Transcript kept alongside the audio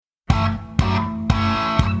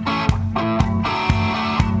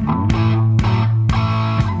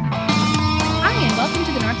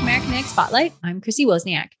Spotlight. I'm Chrissy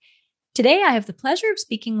Wozniak. Today, I have the pleasure of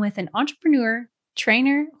speaking with an entrepreneur,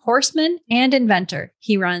 trainer, horseman, and inventor.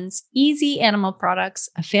 He runs Easy Animal Products,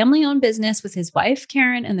 a family-owned business with his wife,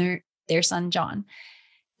 Karen, and their son, John.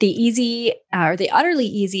 The Utterly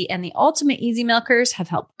Easy and the Ultimate Easy Milkers have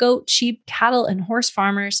helped goat, sheep, cattle, and horse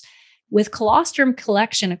farmers with colostrum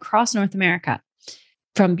collection across North America.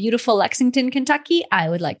 From beautiful Lexington, Kentucky, I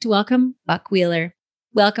would like to welcome Buck Wheeler.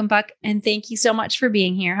 Welcome, Buck, and thank you so much for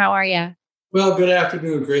being here. How are you? Well, good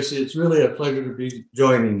afternoon, Gracie. It's really a pleasure to be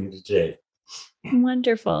joining you today.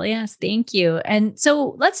 Wonderful. Yes, thank you. And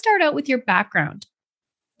so let's start out with your background.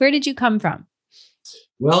 Where did you come from?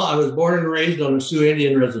 Well, I was born and raised on a Sioux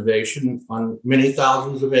Indian reservation on many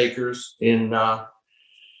thousands of acres in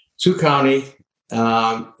Sioux County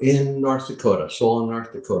in North Dakota, Solon,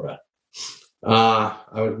 North Dakota. I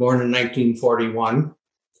was born in 1941.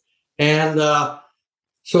 And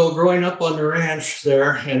so growing up on the ranch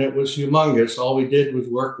there, and it was humongous, all we did was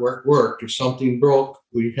work, work, work. If something broke,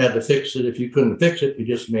 we had to fix it. If you couldn't fix it, you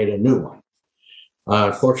just made a new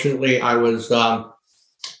one. Fortunately, I was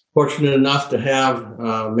fortunate enough to have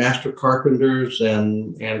master carpenters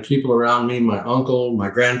and people around me, my uncle,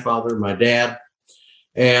 my grandfather, my dad.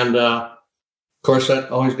 And of course,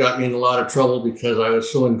 that always got me in a lot of trouble because I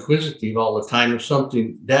was so inquisitive all the time. If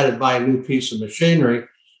something, Dad would buy a new piece of machinery,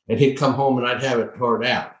 and he'd come home and I'd have it tore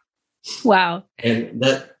down. Wow. And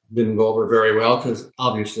that didn't go over very well because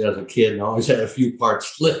obviously as a kid, I always had a few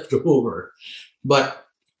parts left over. But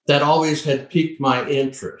that always had piqued my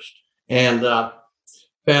interest. And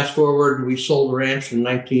fast forward, we sold the ranch in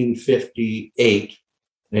 1958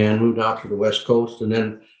 and moved out to the West Coast. And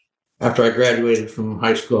then after I graduated from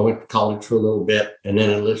high school, I went to college for a little bit and then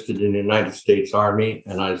enlisted in the United States Army.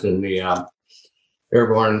 And I was in the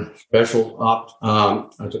Airborne Special Ops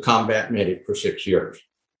as a combat medic for 6 years.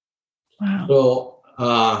 Wow. So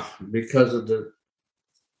because of the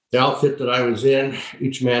outfit that I was in,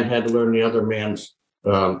 each man had to learn the other man's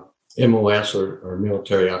MOS or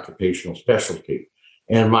military occupational specialty.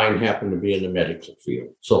 And mine happened to be in the medical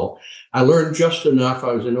field. So I learned just enough.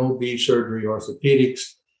 I was in OB, surgery,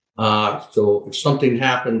 orthopedics. So if something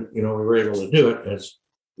happened, we were able to do it as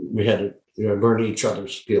we had to learn each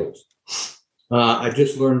other's skills. I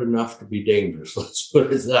just learned enough to be dangerous, let's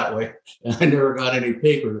put it that way. And I never got any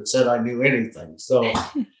paper that said I knew anything. So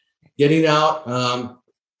getting out,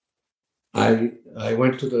 I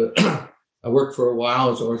went to I worked for a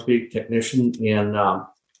while as an orthopedic technician in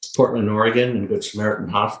Portland, Oregon, in Good Samaritan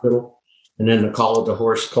Hospital. And then the Call of the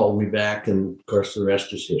Horse called me back, and of course, the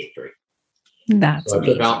rest is history. That's so I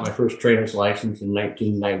amazing. took out my first trainer's license in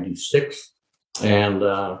 1996, and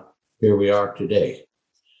here we are today.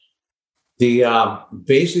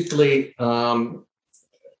 Basically,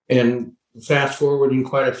 and fast forwarding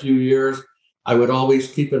quite a few years, I would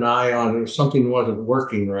always keep an eye on if something wasn't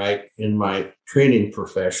working right in my training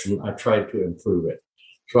profession, I tried to improve it.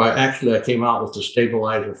 So I came out with the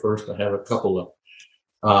stabilizer first. I have a couple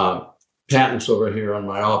of patents over here on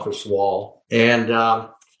my office wall, and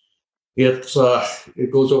it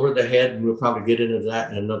goes over the head, and we'll probably get into that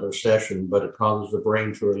in another session, but it causes the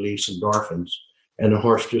brain to release endorphins. And the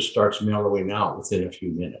horse just starts mellowing out within a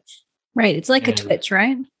few minutes. Right. It's like a twitch,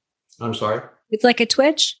 right? I'm sorry? It's like a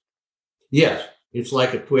twitch? Yes. It's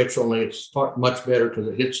like a twitch, only it's much better because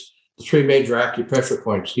it hits the three major acupressure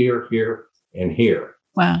points here, here, and here.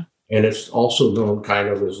 Wow. And it's also known kind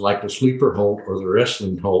of as like the sleeper hold or the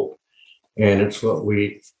wrestling hold. And it's what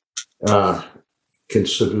we can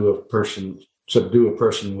subdue a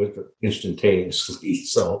person with instantaneously.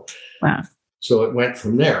 So, wow. So it went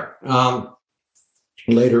from there.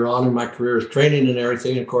 Later on in my career as training and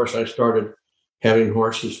everything, of course, I started having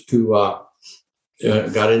horses got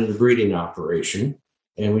into the breeding operation,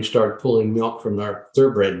 and we started pulling milk from our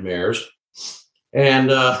thoroughbred mares. And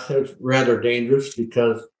it was rather dangerous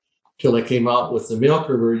because till I came out with the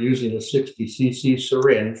milker, we were using a 60 cc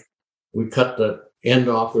syringe. We cut the end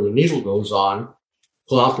off where the needle goes on,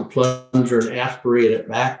 pull out the plunger and aspirate it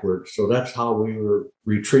backwards. So that's how we were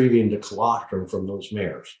retrieving the colostrum from those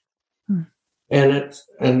mares. And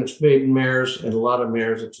it's made mares, and a lot of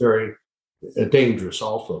mares, it's very dangerous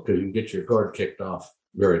also because you can get your cord kicked off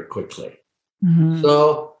very quickly. Mm-hmm.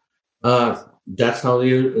 So that's how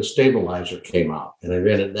the stabilizer came out, and I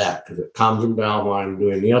invented that because it calms them down while I'm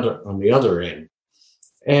doing on the other end.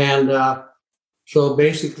 And so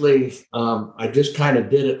basically, I just kind of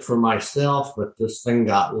did it for myself, but this thing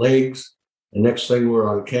got legs. The next thing we're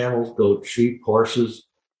on camels, goats, sheep, horses,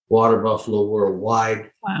 water buffalo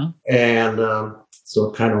worldwide. Wow. And so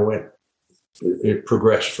it kind of it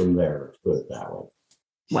progressed from there, let's put it that way.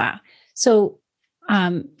 Wow. So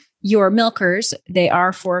your milkers, they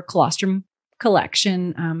are for colostrum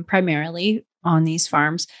collection primarily on these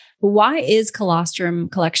farms. But why is colostrum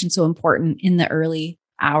collection so important in the early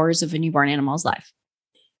hours of a newborn animal's life?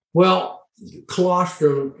 Well,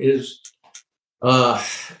 colostrum is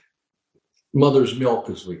mother's milk,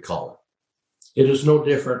 as we call it. It is no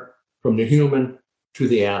different from the human to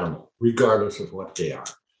the animal, regardless of what they are.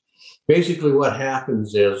 Basically, what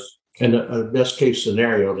happens is, and a best case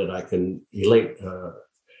scenario that I can relate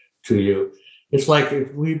to you, it's like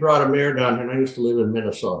if we brought a mare down here, and I used to live in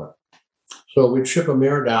Minnesota. So we'd ship a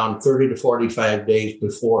mare down 30 to 45 days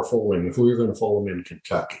before foaling, if we were going to foal them in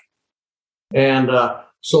Kentucky. And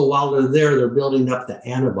so while they're there, they're building up the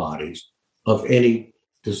antibodies of any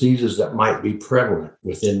diseases that might be prevalent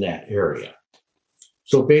within that area.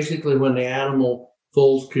 So basically, when the animal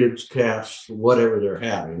foals, kids, calves, whatever they're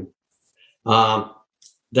having,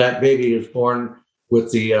 that baby is born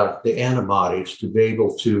with the antibodies to be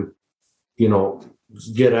able to,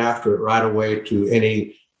 get after it right away to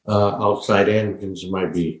any outside antigens that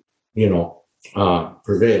might be,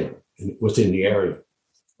 prevalent within the area.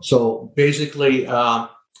 So basically,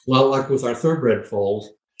 like with our thoroughbred foals,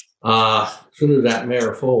 as soon as that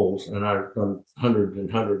mare foals, and I've done hundreds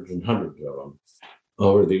and hundreds and hundreds of them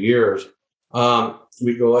over the years,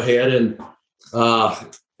 we go ahead and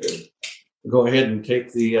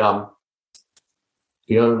take the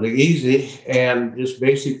easy, and just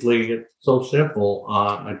basically it's so simple.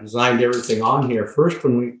 I designed everything on here. First,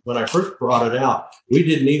 when I first brought it out, we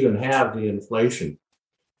didn't even have the inflation,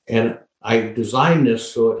 and I designed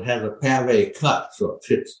this so it has a pave cut so it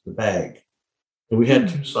fits the bag. And we had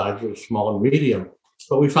two sizes, small and medium.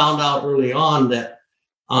 But we found out early on that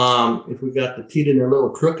if we got the teat in there a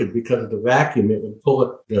little crooked because of the vacuum, it would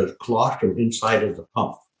pull the colostrum inside of the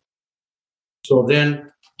pump. So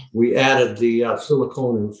then we added the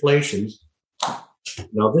silicone inflations.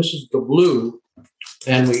 Now this is the blue,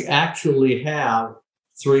 and we actually have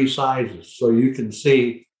three sizes. So you can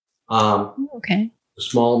see okay.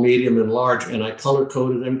 Small, medium, and large. And I color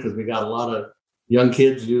coded them because we got a lot of young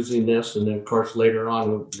kids using this. And then, of course, later on,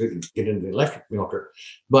 we'll get into the electric milker.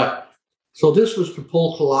 But so this was to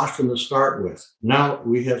pull colostrum to start with. Now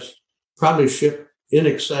we have probably shipped in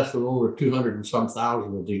excess of over 200 and some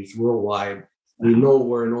thousand of these worldwide. We know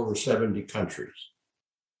we're in over 70 countries.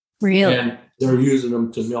 Really? And they're using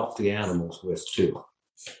them to milk the animals with too.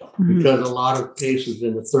 Because a lot of cases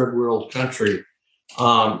in the third world country,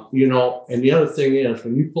 and the other thing is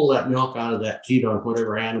when you pull that milk out of that teat on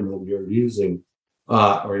whatever animal you're using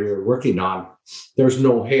or you're working on, there's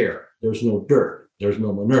no hair, there's no dirt, there's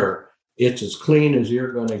no manure. It's as clean as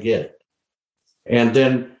you're going to get it. And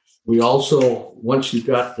then we also, once you've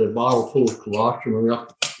got the bottle full of colostrum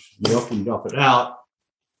milk and dump it out,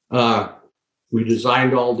 we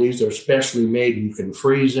designed all these. They're specially made. You can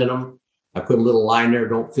freeze in them. I put a little line there,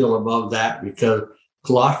 don't fill above that, because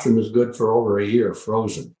colostrum is good for over a year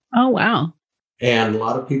frozen. Oh, wow. And a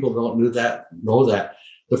lot of people don't know that.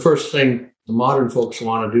 The first thing the modern folks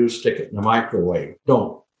want to do is stick it in the microwave.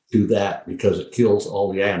 Don't do that because it kills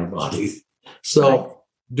all the antibodies. So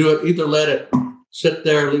do it, either let it sit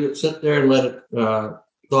there, leave it sit there and let it thaw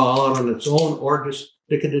out on its own, or just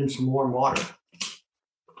stick it in some warm water.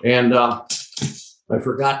 And I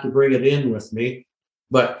forgot to bring it in with me,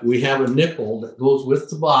 but we have a nipple that goes with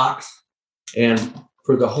the box. And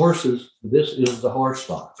for the horses, this is the horse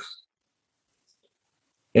box.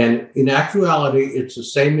 And in actuality, it's the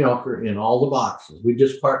same milker in all the boxes. We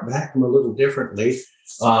just back them a little differently.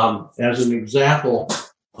 As an example,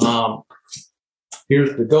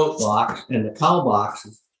 here's the goat box, and the cow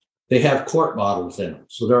boxes, they have quart bottles in them.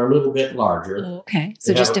 So they're a little bit larger. Okay.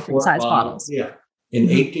 So just different size bottles. Yeah. An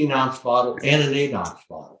 18-ounce bottle and an 8-ounce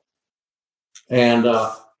bottle. And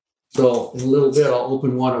so in a little bit, I'll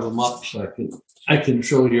open one of them up so I can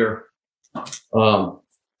show your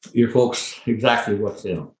folks exactly what's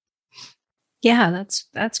in them. Yeah,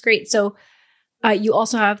 that's great. So you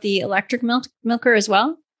also have the electric milker as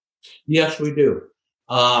well? Yes, we do.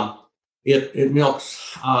 It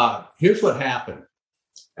milks. Here's what happened.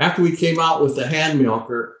 After we came out with the hand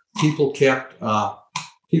milker, people kept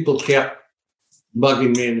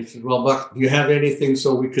bugging me and said, "Well, Buck, do you have anything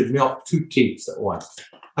so we could milk two teats at once?"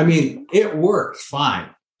 I mean, it works fine,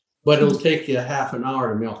 but it'll take you a half an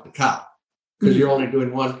hour to milk the cow because you're only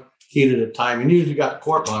doing one teat at a time. And usually you got the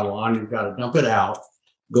quart bottle on, you've got to dump it out,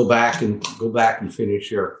 go back and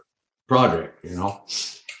finish your project,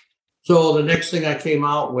 So the next thing I came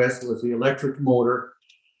out with was the electric motor.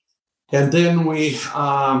 And then we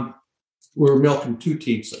were milking two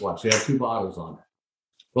teats at once. We had two bottles on it.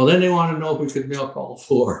 Well, then they wanted to know if we could milk all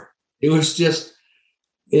four. It was just,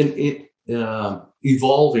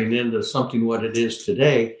 evolving into something what it is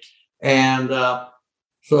today. And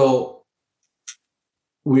so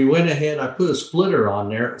we went ahead, I put a splitter on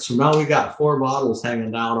there. So now we got 4 bottles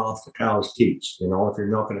hanging down off the cow's teats, if you're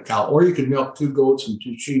milking a cow, or you could milk 2 goats and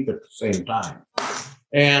 2 sheep at the same time.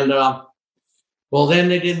 And then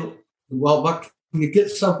they didn't, but you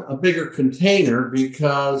get a bigger container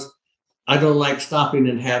because I don't like stopping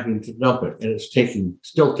and having to dump it. And it's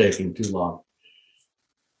still taking too long.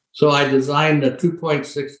 So I designed a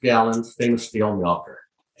 2.6 gallon stainless steel milker.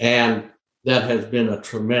 And that has been a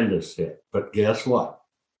tremendous hit. But guess what?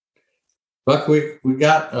 But we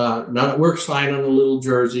got, now it works fine on the little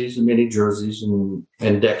jerseys and mini jerseys and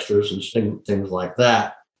Dexters and things like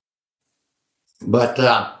that. But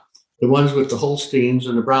the ones with the Holsteins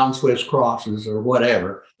and the Brown Swiss crosses or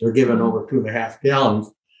whatever, they're giving over 2.5 gallons.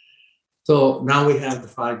 So now we have the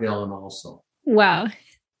 5 gallon also. Wow.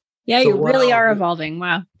 Yeah, so you really are evolving.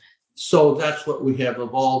 Wow. So that's what we have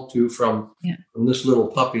evolved to from this little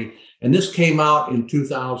puppy. And this came out in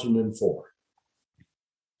 2004.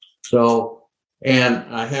 So, and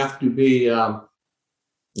I have to be, it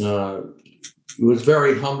was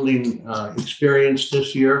very humbling experience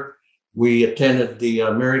this year. We attended the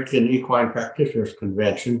American Equine Practitioners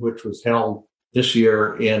Convention, which was held this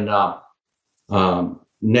year in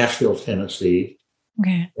Nashville, Tennessee,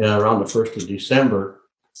 around the 1st of December.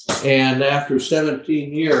 And after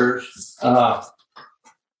 17 years,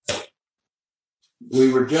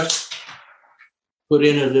 we were just put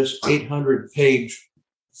into this 800-page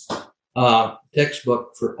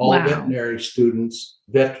textbook for all veterinary students,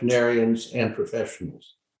 veterinarians, and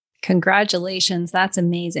professionals. Congratulations. That's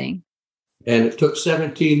amazing. And it took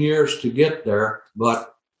 17 years to get there,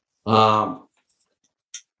 but we're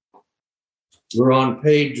on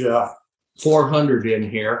page 400 in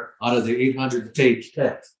here out of the 800-page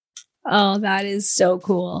text. Oh, that is so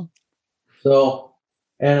cool. So,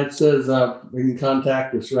 and it says we can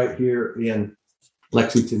contact us right here in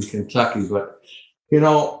Lexington, Kentucky. But,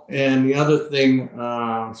 and the other thing,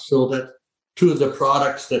 so that 2 of the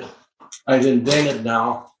products that I've invented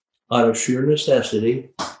now out of sheer necessity,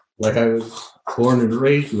 like I was born and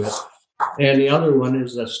raised with. And the other one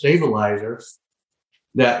is a stabilizer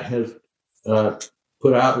that has was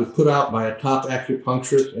put out by a top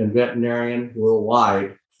acupuncturist and veterinarian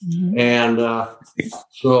worldwide. Mm-hmm. And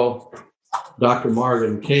so Dr.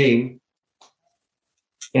 Marvin Kane,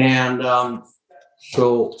 and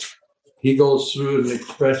so he goes through and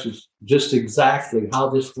expresses just exactly how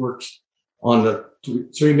this works on the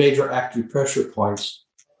 3 major acupressure points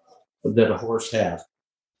that a horse has.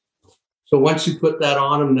 So once you put that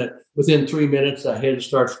on him, that within 3 minutes, the head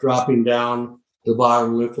starts dropping down, the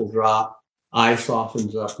bottom lip will drop, eye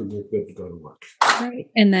softens up, and you're good to go to work. Right.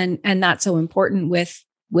 And that's so important with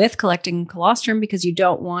collecting colostrum, because you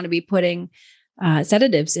don't want to be putting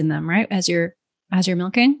sedatives in them, right? As you're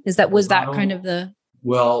milking. Was that kind of the?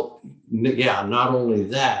 Well, yeah, not only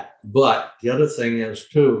that, but the other thing is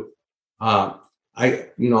too, we're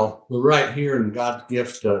right here in God's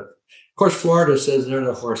gift. Of course, Florida says they're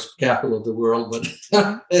the horse capital of the world, but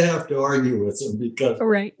they have to argue with them because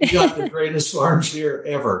we got the greatest farms here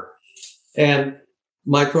ever. And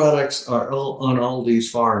my products are all on all these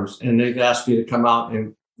farms, and they've asked me to come out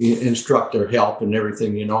and instruct their help and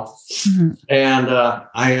everything, Mm-hmm. And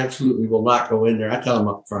I absolutely will not go in there. I tell them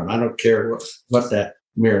up front, I don't care what that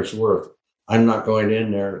mare is worth. I'm not going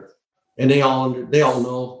in there. And they all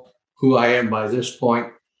know who I am by this point,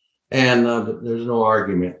 and there's no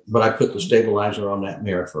argument. But I put the stabilizer on that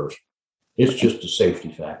mare first. It's just a safety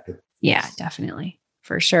factor. Yeah, definitely,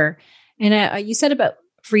 for sure. And you said about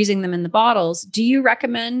freezing them in the bottles. Do you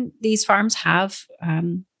recommend these farms have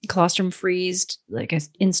colostrum freezed, like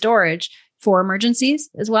in storage, for emergencies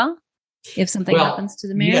as well? If something happens to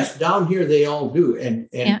the mare? Yes, down here they all do. And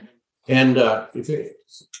if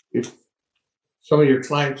some of your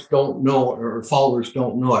clients don't know or followers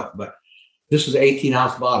don't know it, but this is an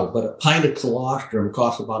 18-ounce bottle, but a pint of colostrum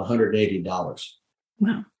costs about $180.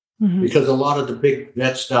 Wow. Mm-hmm. Because a lot of the big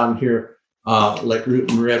vets down here, like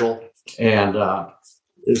Root and Riddle and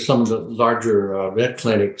some of the larger vet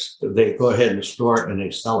clinics, they go ahead and store it and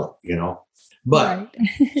they sell it, But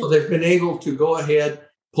so they've been able to go ahead,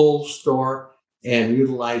 pull, store, and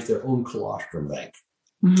utilize their own colostrum bank.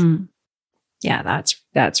 Mm-hmm. Yeah,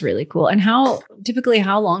 that's really cool. And how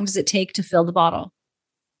long does it take to fill the bottle?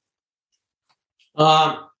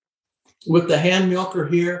 With the hand milker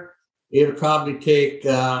here, it'll probably take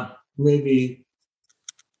maybe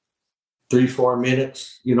 3-4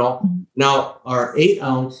 minutes, Mm-hmm. Now our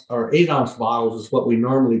 8-ounce bottles is what we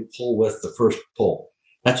normally pull with the first pull.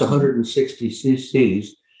 That's 160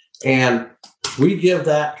 cc's. And We give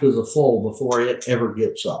that to the foal before it ever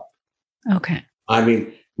gets up. Okay. I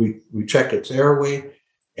mean, we check its airway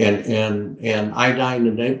and iodine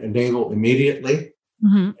enable immediately.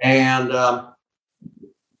 Mm-hmm.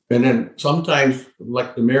 And then sometimes,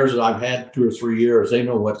 like the mares that I've had 2 or 3 years, they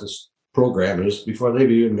know what this program is before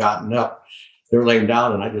they've even gotten up. They're laying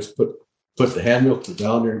down, and I just put the hand milk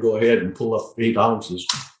down there and go ahead and pull up 8 ounces.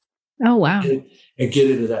 Oh, wow. And get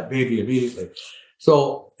into that baby immediately.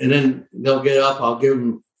 So, and then they'll get up. I'll give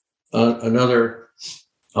them another.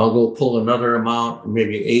 I'll go pull another amount,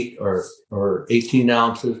 maybe 8 or 18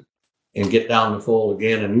 ounces, and get down the foal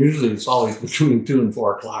again. And usually it's always between 2 and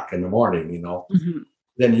 4 o'clock in the morning, Mm-hmm.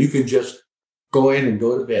 Then you can just go in and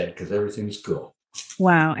go to bed because everything's cool.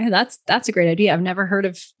 Wow. And that's a great idea. I've never heard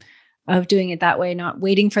of doing it that way, not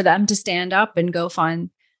waiting for them to stand up and go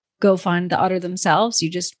find the udder themselves. You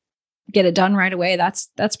just get it done right away.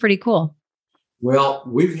 That's pretty cool. Well,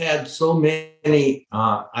 we've had so many,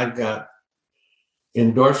 I've got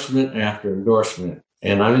endorsement after endorsement,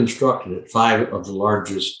 and I've instructed at 5 of the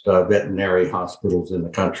largest veterinary hospitals in the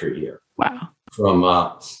country here. Wow. From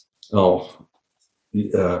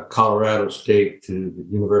Colorado State to the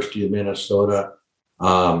University of Minnesota,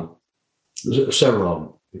 several of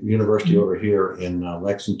them. The university over here in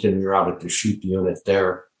Lexington, we were out at the sheep unit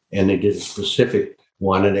there, and they did a specific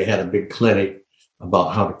one, and they had a big clinic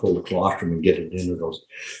about how to pull the colostrum and get it into those.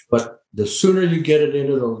 But the sooner you get it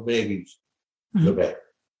into those babies, the better.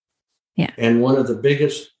 Yeah. And one of the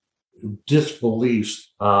biggest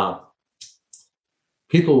disbeliefs,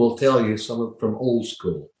 people will tell you, some from old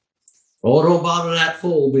school, oh, don't bother that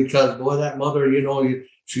foal because, boy, that mother,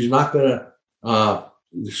 she's not going to,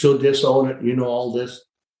 she'll disown it, all this.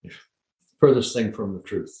 Furthest thing from the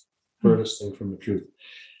truth. Furthest thing from the truth.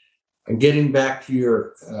 And getting back to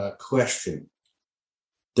your question,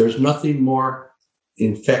 there's nothing more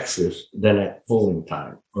infectious than at foaling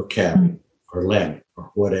time or calving or lambing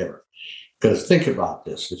or whatever. Because think about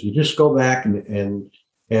this. If you just go back and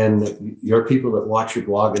your people that watch your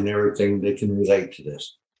blog and everything, they can relate to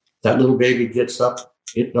this. That little baby gets up,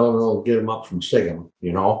 it don't know, get them up from Sigum,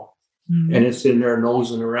 and it's in there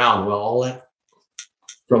nosing around. Well, all that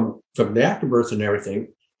from the afterbirth and everything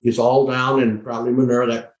is all down and probably manure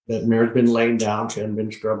that mare's been laying down. She hasn't been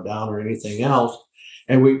scrubbed down or anything else.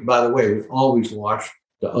 And by the way, we always wash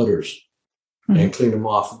the udders and clean them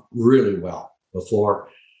off really well before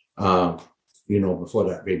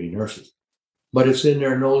that baby nurses. But it's in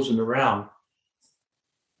there nosing around.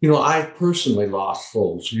 I personally lost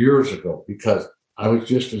foals years ago because I was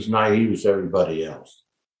just as naive as everybody else.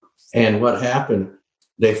 And what happened,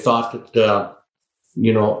 they thought that,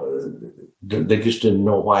 they just didn't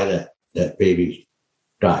know why that baby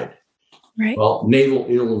died. Right. Well, navel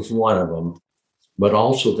ill is one of them, but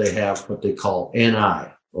also they have what they call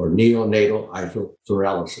NI, or neonatal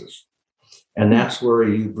isothyrelosis. And that's where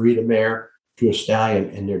you breed a mare to a stallion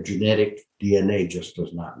and their genetic DNA just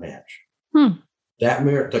does not match. That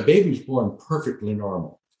mare, the baby's born perfectly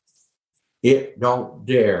normal. It don't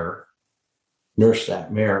dare nurse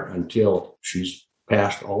that mare until she's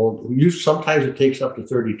past sometimes it takes up to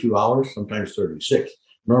 32 hours, sometimes 36.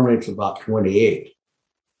 Normally it's about 28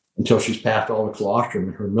 until she's passed all the colostrum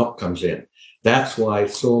and her milk comes in. That's why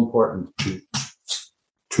it's so important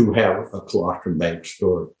to have a colostrum bank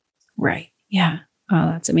stored. Right. Yeah. Oh,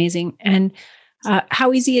 that's amazing. And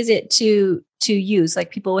how easy is it to use?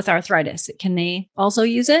 Like people with arthritis, can they also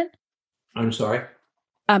use it? I'm sorry?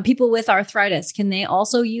 People with arthritis, can they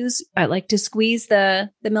also use to squeeze the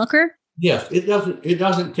milker? Yes, it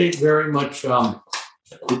doesn't take very much.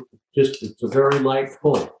 It's a very light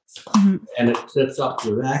pull, and it sets up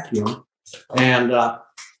the vacuum, and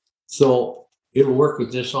so it'll work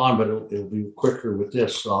with this on, but it'll be quicker with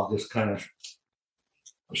this. So I'll just kind of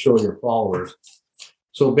show your followers.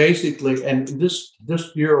 So basically, and this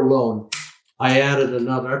year alone, I added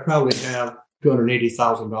another. I probably have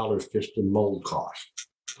 $280,000 just in mold cost.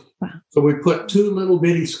 Wow. So we put 2 little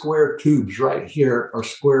bitty square tubes right here, or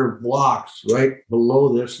square blocks right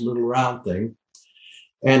below this little round thing.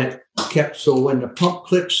 And it kept, so when the pump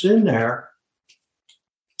clicks in there,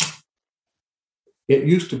 it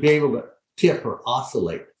used to be able to tip or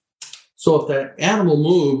oscillate. So if that animal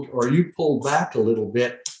moved or you pulled back a little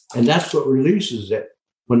bit, and that's what releases it,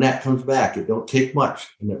 when that comes back, it don't take much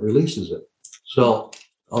and it releases it. So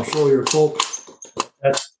I'll show your folks,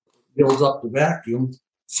 that builds up the vacuum.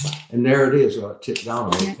 And there it is. I'll tip down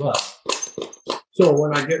a little bit. So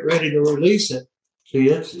when I get ready to release it, see,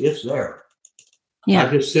 it's there. Yeah.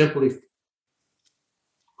 I just simply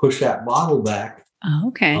push that bottle back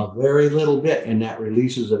a very little bit, and that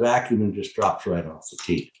releases the vacuum and just drops right off the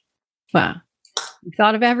teat. Wow. You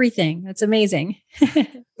thought of everything. That's amazing.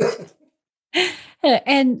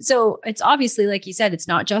 And so it's obviously, like you said, it's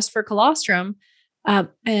not just for colostrum.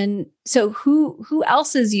 And so who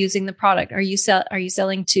else is using the product? Are you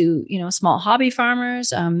selling to, small hobby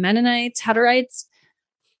farmers, Mennonites, Hutterites?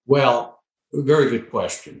 Well, very good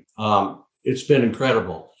question. It's been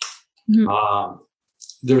incredible. Mm-hmm.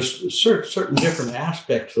 There's certain different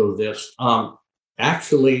aspects of this.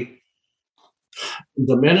 Actually,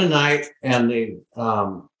 the Mennonite and the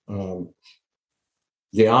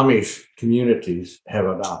Amish communities have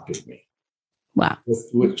adopted me. Wow.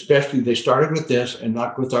 Especially, they started with this and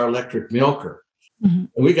not with our electric milker. Mm-hmm.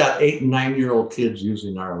 And we got 8 and 9-year-old kids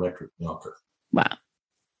using our electric milker. Wow.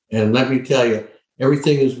 And let me tell you,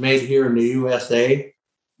 everything is made here in the USA.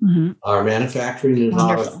 Mm-hmm. Our manufacturing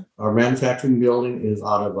building is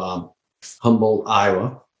out of Humboldt,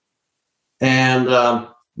 Iowa. And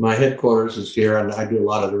my headquarters is here, and I do a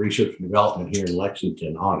lot of the research and development here in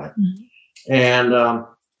Lexington on it. Mm-hmm. And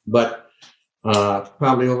but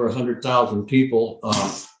probably over 100,000 people,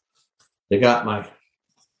 they got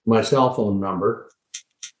my cell phone number,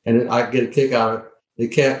 and I get a kick out of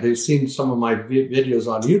it. They've seen some of my videos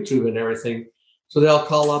on YouTube and everything, so they'll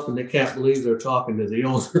call up and they can't believe they're talking to the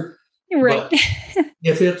owner. Right. But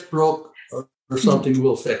if it's broke or something,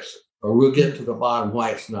 we'll fix it, or we'll get to the bottom why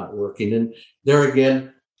it's not working. And there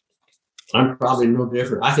again, I'm probably no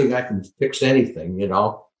different. I think I can fix anything,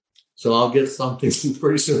 So I'll get something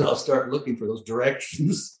pretty soon. I'll start looking for those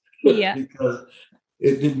directions. Yeah. Because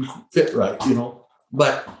it didn't fit right,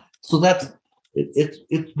 But so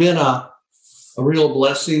it's been a real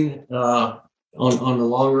blessing on the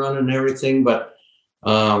long run and everything. But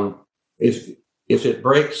if it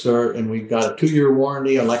breaks and we've got a 2-year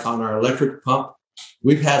warranty, like on our electric pump,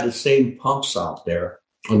 we've had the same pumps out there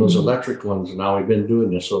on those electric ones. And now we've been doing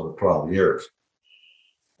this over 12 years.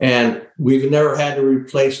 And we've never had to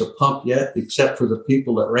replace a pump yet, except for the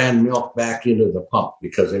people that ran milk back into the pump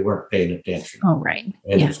because they weren't paying attention. Oh, right.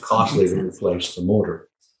 And it's costly to replace the motor.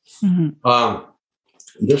 Mm-hmm.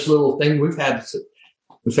 This little thing we've had,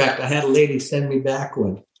 in fact, I had a lady send me back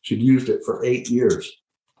one. She'd used it for 8 years.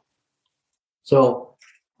 So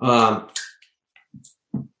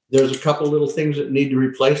there's a couple little things that need to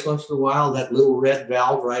replace once in a while. That little red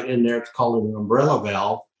valve right in there, it's called an umbrella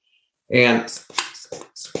valve. And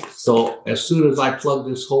so as soon as I plug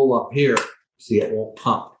this hole up here, see, it won't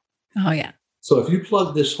pump. Oh, yeah. So if you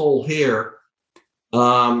plug this hole here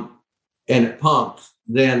and it pumps,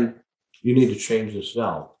 then you need to change this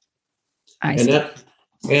valve. I see.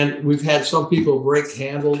 And we've had some people break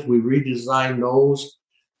handles. We redesigned those.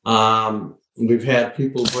 We've had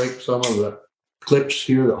people break some of the clips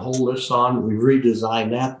here that hold this on. We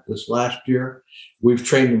redesigned that this last year. We've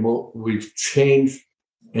changed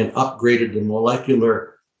and upgraded the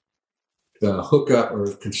molecular hookup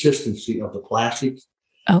or consistency of the plastics.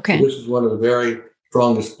 Okay. So this is one of the very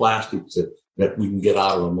strongest plastics that we can get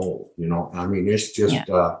out of a mold. It's just,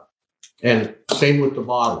 and same with the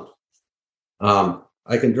bottles.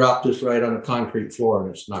 I can drop this right on a concrete floor and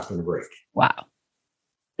it's not going to break. Wow.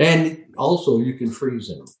 And also you can freeze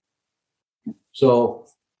in them. So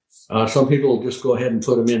some people will just go ahead and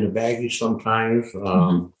put them in the baggies sometimes.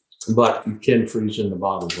 But you can freeze in the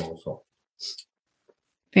bottles also.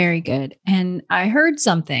 Very good. And I heard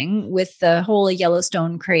something with the whole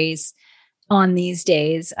Yellowstone craze on these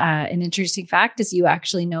days. An interesting fact is you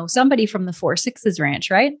actually know somebody from the 4 Sixes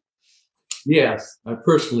Ranch, right? Yes, I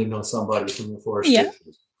personally know somebody from the 4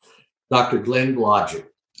 Sixes. Dr. Glenn Blodgett.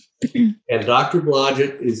 And Dr.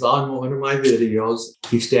 Blodgett is on one of my videos.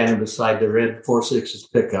 He's standing beside the red 4 Sixes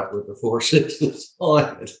pickup with the 4 Sixes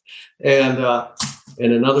on it.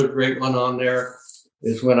 And another great one on there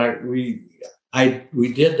is when we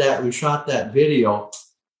did that. We shot that video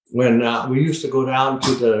when we used to go down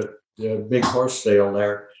to the big horse sale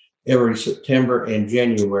there every September and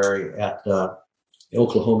January at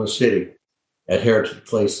Oklahoma City at Heritage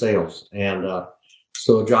Place Sales. And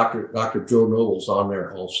so Dr. Joe Noble's on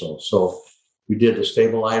there also. So we did the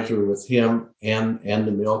stabilizer with him and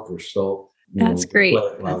the milker. So that's great.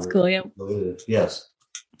 That's cool. Yeah. Yes.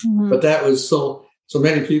 Mm-hmm. But that was so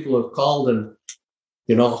many people have called, and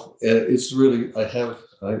it's really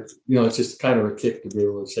it's just kind of a kick to be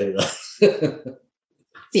able to say that.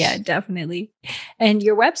 Yeah, definitely. And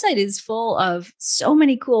your website is full of so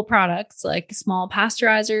many cool products like small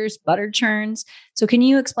pasteurizers, butter churns. So can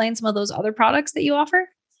you explain some of those other products that you offer?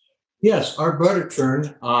 Yes, our butter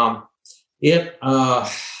churn, I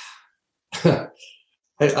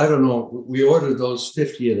don't know, we ordered those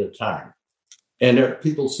 50 at a time. And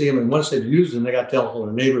people see them, and once they've used them, they got to tell all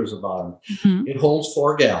their neighbors about them. Mm-hmm. It holds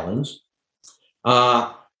 4 gallons.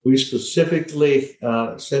 we specifically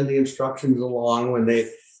send the instructions along when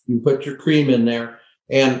you put your cream in there.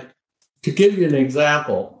 And to give you an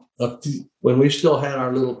example, when we still had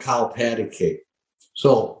our little cow patty cake,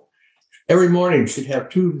 so every morning she'd have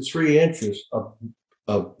 2 to 3 inches of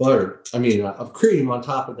butter, of cream on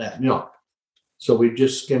top of that milk. So we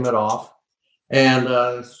just skim it off. And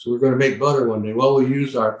so we're going to make butter one day. Well, we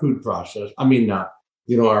use our food process. Our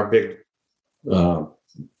big,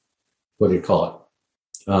 what do you call it?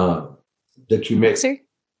 That you make. Mixer?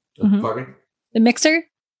 Pardon me? The mixer?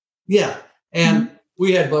 Yeah. And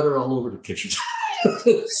we had butter all over the kitchen.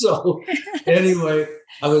 So anyway,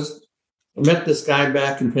 I met this guy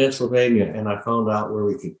back in Pennsylvania, and I found out where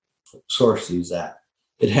we could source these at.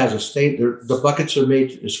 It has a stain. The buckets are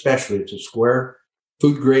made especially. It's a square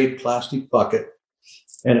food grade plastic bucket,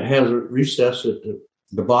 and it has a recess at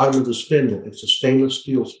the bottom of the spindle. It's a stainless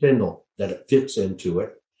steel spindle that it fits into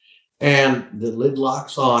it, and the lid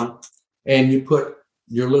locks on, and you put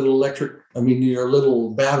your little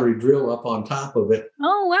battery drill up on top of it.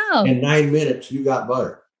 Oh, wow. In 9 minutes, you got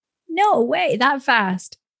butter. No way. That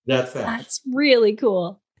fast. That's really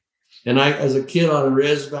cool. And I, as a kid on a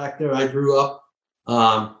res back there, I grew up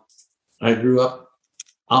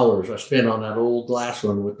hours I spent on that old glass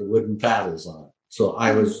one with the wooden paddles on it. So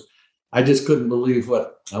I just couldn't believe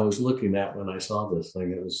what I was looking at when I saw this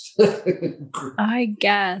thing. It was, I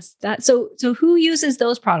guess that. So who uses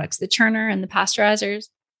those products, the churner and the pasteurizers?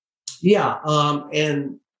 Yeah.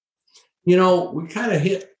 And we kind of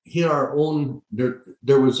hit our own,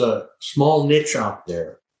 there was a small niche out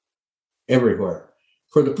there everywhere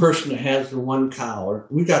for the person that has the one cow. Or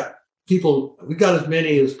we got as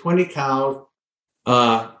many as 20 cows.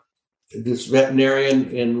 This veterinarian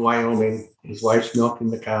in Wyoming, his wife's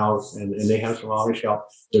milking the cows, and they have some Amish help.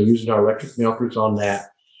 They're using our electric milkers on that.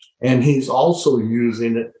 And he's also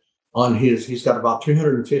using it on he's got about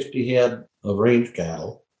 350 head of range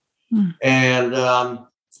cattle. And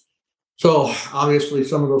so obviously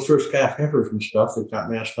some of those first calf heifers and stuff, they've got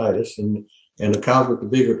mastitis, and the cows with the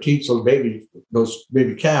bigger teats, those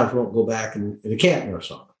baby calves won't go back and they can't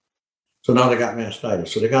nurse on them. So now they got mastitis.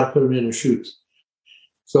 So they got to put them in the chutes.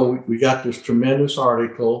 So we got this tremendous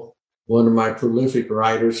article. One of my prolific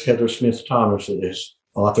writers, Heather Smith Thomas, that has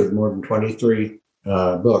authored more than 23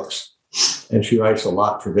 books, and she writes a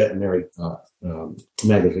lot for veterinary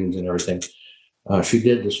magazines and everything. She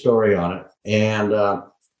did the story on it, and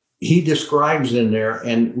he describes in there,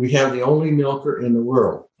 and we have the only milker in the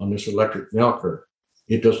world on this electric milker.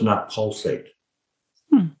 It does not pulsate.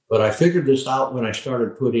 But I figured this out when I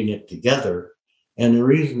started putting it together, and the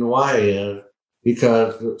reason why is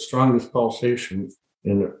because the strongest pulsation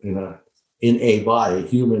in a body,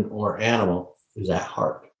 human or animal, is at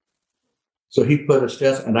heart. So he put a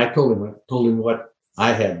test, and I told him what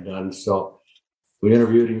I had done. So we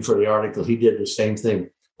interviewed him for the article. He did the same thing.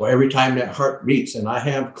 Well, every time that heart beats, and I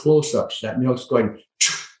have close-ups, that milk's going,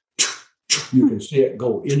 you can see it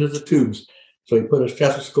go into the tubes. So he put a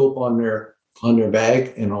stethoscope on their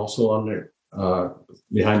bag and also on their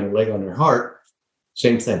behind their leg on their heart.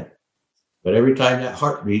 Same thing. But every time that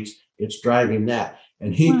heart beats, it's driving that.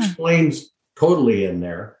 And he explains totally in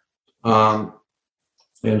there.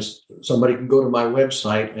 And somebody can go to my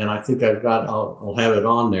website, and I think I'll have it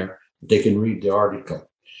on there. They can read the article.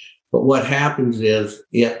 But what happens is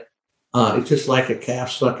it's just like a calf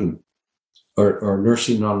sucking or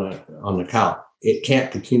nursing on the cow. It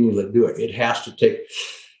can't continually do it. It has to take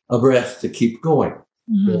a breath to keep going.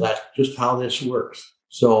 So that's just how this works.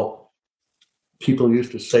 So people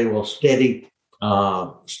used to say, well, steady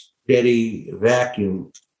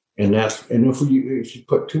vacuum, and if you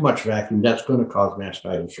put too much vacuum, that's going to cause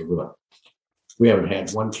mastitis for good. We haven't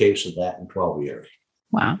had one case of that in 12 years.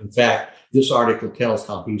 Wow. In fact, this article tells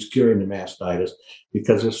how he's curing the mastitis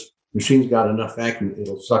because this machine's got enough vacuum,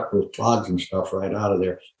 it'll suck those clogs and stuff right out of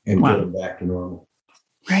there and get them back to normal.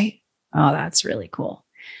 Right. Oh, that's really cool.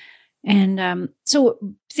 And so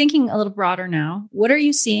thinking a little broader now, what are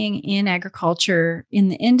you seeing in agriculture, in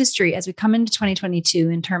the industry as we come into 2022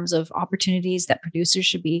 in terms of opportunities that producers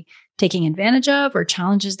should be taking advantage of or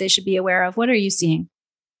challenges they should be aware of? What are you seeing?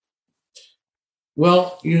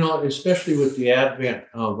 Well, especially with the advent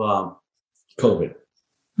of COVID,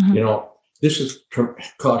 this has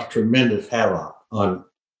caused tremendous havoc on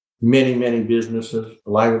many, many businesses,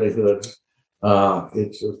 livelihoods.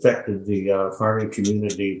 It's affected the farming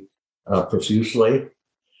community profusely.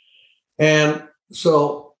 And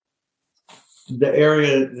so the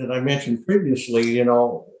area that I mentioned previously,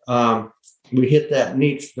 we hit that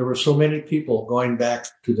niche. There were so many people going back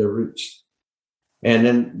to their roots. And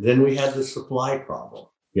then we had the supply problem,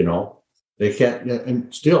 They can't,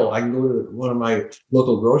 and still, I can go to one of my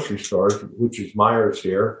local grocery stores, which is Myers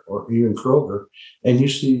here, or even Kroger, and you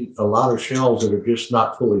see a lot of shelves that are just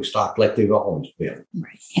not fully stocked like they've always been.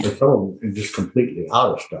 Right. Yeah. And some of them are just completely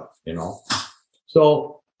out of stuff,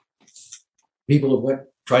 So people have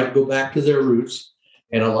tried to go back to their roots,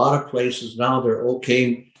 and a lot of places now they're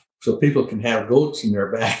okay, so people can have goats in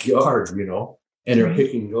their backyard, and they're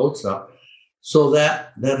picking goats up. So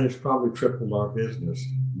that has probably tripled our business.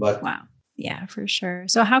 But wow. Yeah, for sure.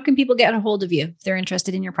 So how can people get a hold of you if they're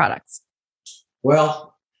interested in your products?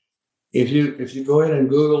 Well, if you go ahead and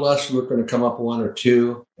Google us, we're going to come up one or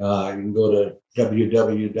two. You can go to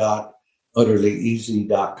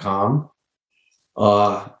www.utterlyeasy.com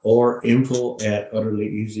or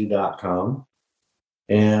info@utterlyeasy.com.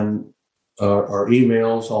 And our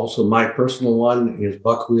emails, also my personal one is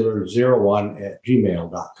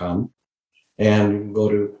buckwheeler01@gmail.com. And you can go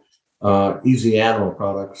to Easy Animal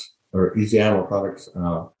Products or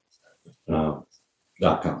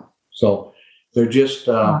easyanimalproducts.com. So they're just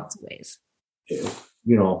lots of ways.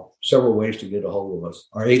 Several ways to get a hold of us.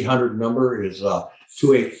 Our 800 number is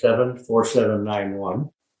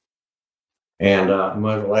 287-4791. And I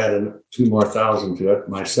might as well add 2 more thousand to it.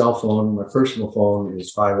 My cell phone, my personal phone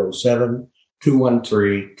is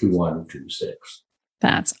 507-213-2126.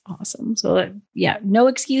 That's awesome. So yeah, no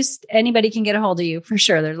excuse. Anybody can get a hold of you for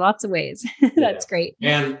sure. There's lots of ways. That's great.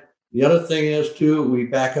 And the other thing is too, we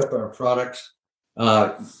back up our products.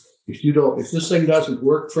 If this thing doesn't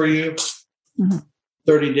work for you,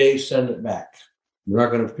 30 days, send it back. We're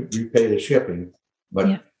not going to repay the shipping,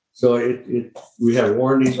 but so we have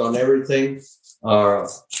warranties on everything. A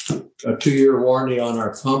 2-year warranty on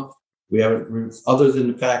our pump. We haven't, other than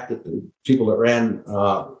the fact that the people that ran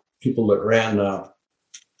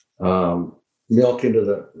milk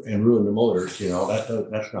into and ruin the motors,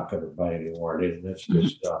 that's not covered by any warranty. That's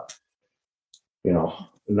just, not.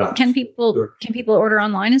 Can people order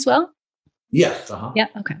online as well? Yes. Yeah.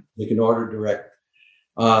 Okay. They can order direct.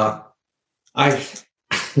 I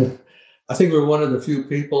think we're one of the few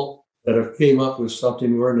people that have came up with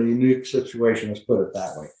something. We're in a unique situation. Let's put it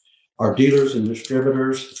that way. Our dealers and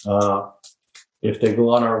distributors, if they go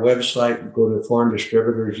on our website, go to foreign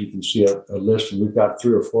distributors, you can see a list, and we've got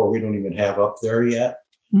 3 or 4 we don't even have up there yet.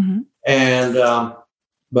 And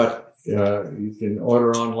but you can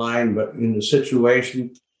order online. But in the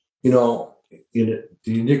situation, in the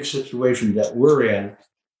unique situation that we're in,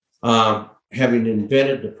 having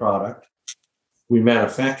invented the product, we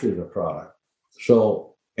manufacture the product,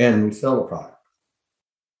 and we sell the product.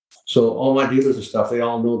 So all my dealers and stuff, they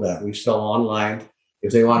all know that we sell online.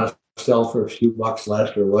 If they want to sell for a few bucks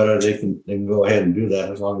less or whatever, they can go ahead and do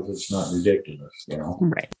that as long as it's not ridiculous,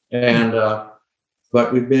 Right. And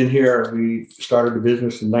but we've been here. We started the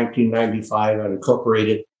business in 1995, an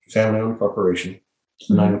incorporated family-owned corporation,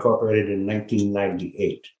 and I incorporated in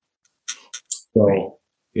 1998. So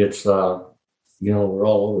it's we're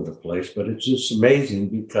all over the place, but it's just amazing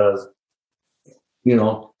because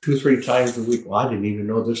 2-3 times a week. Well, I didn't even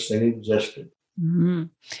know this thing existed. So,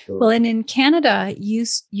 well, and in Canada,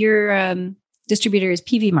 your distributor is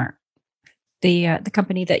PV Mart, the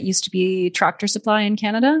company that used to be Tractor Supply in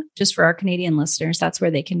Canada. Just for our Canadian listeners, that's where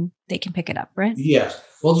they can pick it up, right? Yes.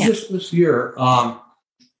 Well, just this year, I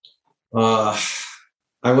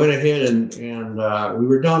went ahead and we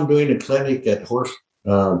were down doing a clinic at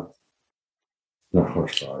not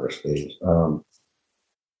Horsepower Estates.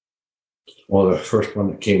 The first one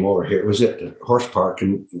that came over here, it was at the horse park,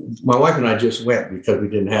 and my wife and I just went because we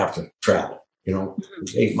didn't have to travel. It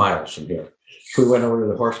was 8 miles from here, so we went over to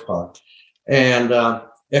the horse park, and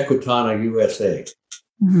Equitana USA,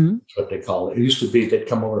 that's what they call it. It used to be they'd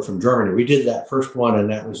come over from Germany. We did that first one, and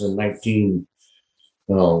that was in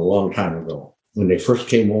a long time ago when they first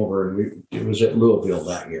came over, and it was at Louisville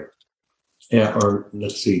that year. Or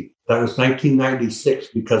let's see, that was 1996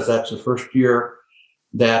 because that's the first year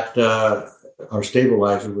that our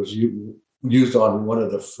stabilizer was used on one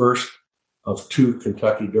of the first of 2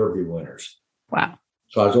 Kentucky Derby winners. Wow.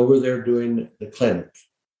 So I was over there doing the clinic.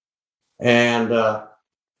 And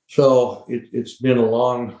so it's been a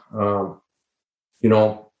long,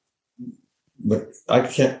 but I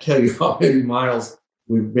can't tell you how many miles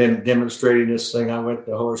we've been demonstrating this thing. I went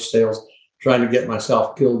to horse sales trying to get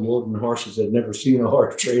myself killed loading horses. I'd never seen a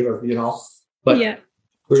horse trailer, but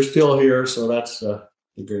we're still here. So that's the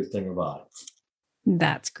great thing about it.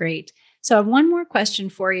 That's great. So I have one more question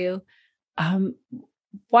for you.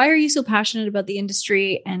 Why are you so passionate about the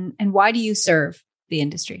industry, and why do you serve the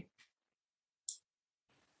industry?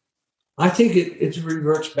 I think it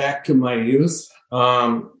reverts back to my youth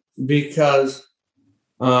because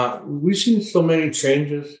we've seen so many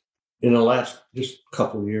changes in the last just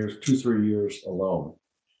couple of years, 2-3 years alone.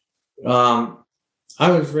 I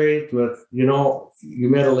was raised with, you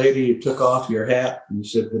met a lady, you took off your hat, and you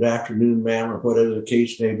said, "Good afternoon, ma'am," or whatever the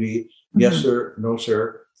case may be. Mm-hmm. "Yes, sir." "No,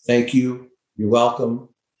 sir." "Thank you." "You're welcome."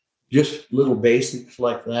 Just little basics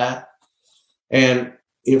like that. And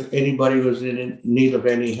if anybody was in need of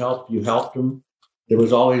any help, you helped them. There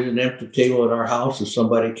was always an empty table at our house if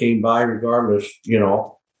somebody came by, regardless,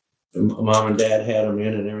 mom and dad had them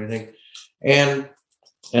in and everything. And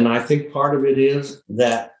I think part of it is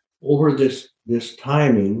that over this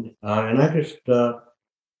timing, and I just, turned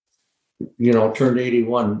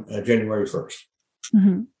 81 January 1st.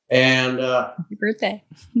 Mm-hmm. And happy birthday.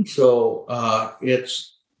 So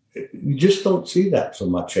you just don't see that so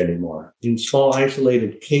much anymore in small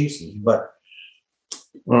isolated cases. But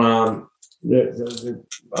our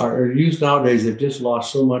youth nowadays, they've just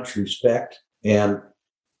lost so much respect. And,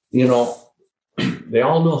 they all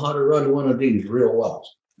know how to run one of these real well.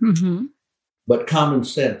 Mm-hmm. But common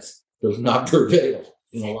sense does not prevail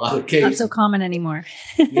in a lot of cases. Not so common anymore.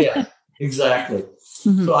 Yeah, exactly.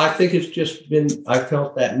 Mm-hmm. So I think it's just I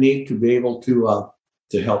felt that need to be able to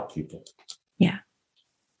help people. Yeah.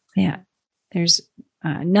 Yeah. There's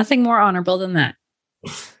nothing more honorable than that.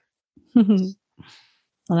 Well,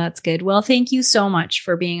 that's good. Well, thank you so much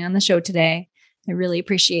for being on the show today. I really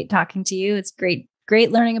appreciate talking to you. It's great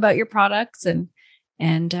learning about your products and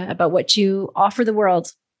about what you offer the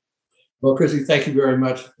world. Well, Chrissy, thank you very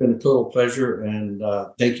much. It's been a total pleasure. And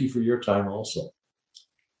thank you for your time also.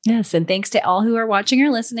 Yes. And thanks to all who are watching or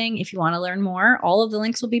listening. If you want to learn more, all of the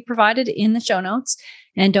links will be provided in the show notes.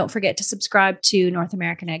 And don't forget to subscribe to North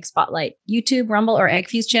American Egg Spotlight, YouTube, Rumble, or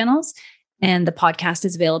EggFuse channels. And the podcast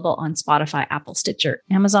is available on Spotify, Apple, Stitcher,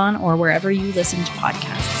 Amazon, or wherever you listen to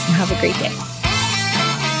podcasts. And have a great day.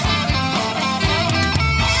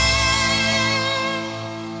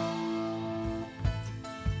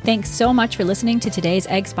 Thanks so much for listening to today's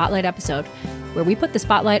Egg Spotlight episode, where we put the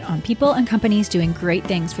spotlight on people and companies doing great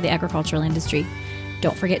things for the agricultural industry.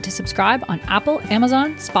 Don't forget to subscribe on Apple,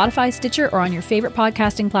 Amazon, Spotify, Stitcher, or on your favorite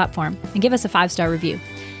podcasting platform, and give us a 5-star review.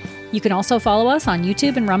 You can also follow us on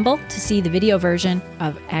YouTube and Rumble to see the video version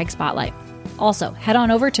of Ag Spotlight. Also, head on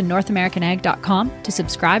over to NorthAmericanAg.com to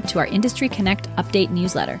subscribe to our Industry Connect update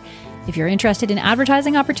newsletter. If you're interested in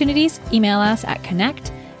advertising opportunities, email us at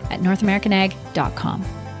connect@NorthAmericanAg.com.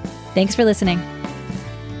 Thanks for listening.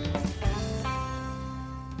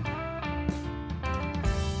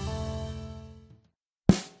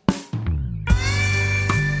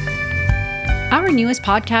 Our newest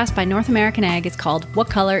podcast by North American Ag is called What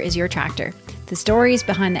Color is Your Tractor? The stories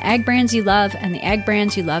behind the ag brands you love and the ag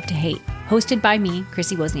brands you love to hate. Hosted by me,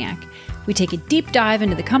 Chrissy Wozniak. We take a deep dive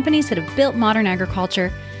into the companies that have built modern agriculture.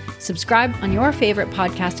 Subscribe on your favorite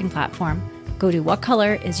podcasting platform. Go to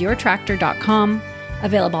whatcolorisyourtractor.com.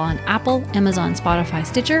 Available on Apple, Amazon, Spotify,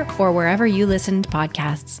 Stitcher, or wherever you listen to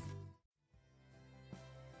podcasts.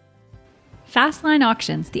 Fastline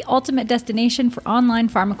Auctions, the ultimate destination for online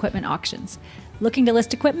farm equipment auctions. Looking to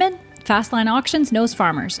list equipment? Fastline Auctions knows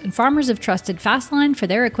farmers, and farmers have trusted Fastline for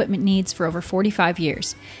their equipment needs for over 45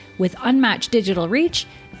 years. With unmatched digital reach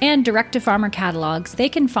and direct-to-farmer catalogs, they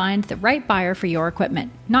can find the right buyer for your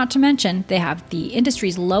equipment. Not to mention, they have the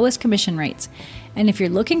industry's lowest commission rates. And if you're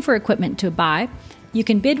looking for equipment to buy, you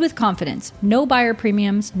can bid with confidence. No buyer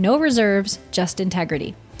premiums, no reserves, just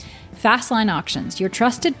integrity. Fastline Auctions, your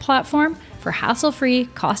trusted platform for hassle-free,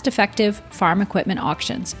 cost-effective farm equipment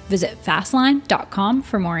auctions. Visit fastline.com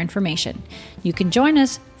for more information. You can join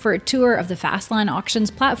us for a tour of the Fastline Auctions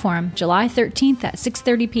platform July 13th at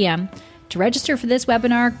 6:30 p.m. To register for this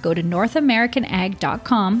webinar, go to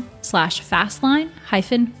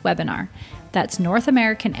northamericanag.com/fastline-webinar. That's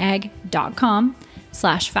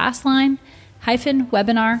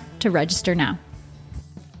northamericanag.com/fastline-webinar to register now.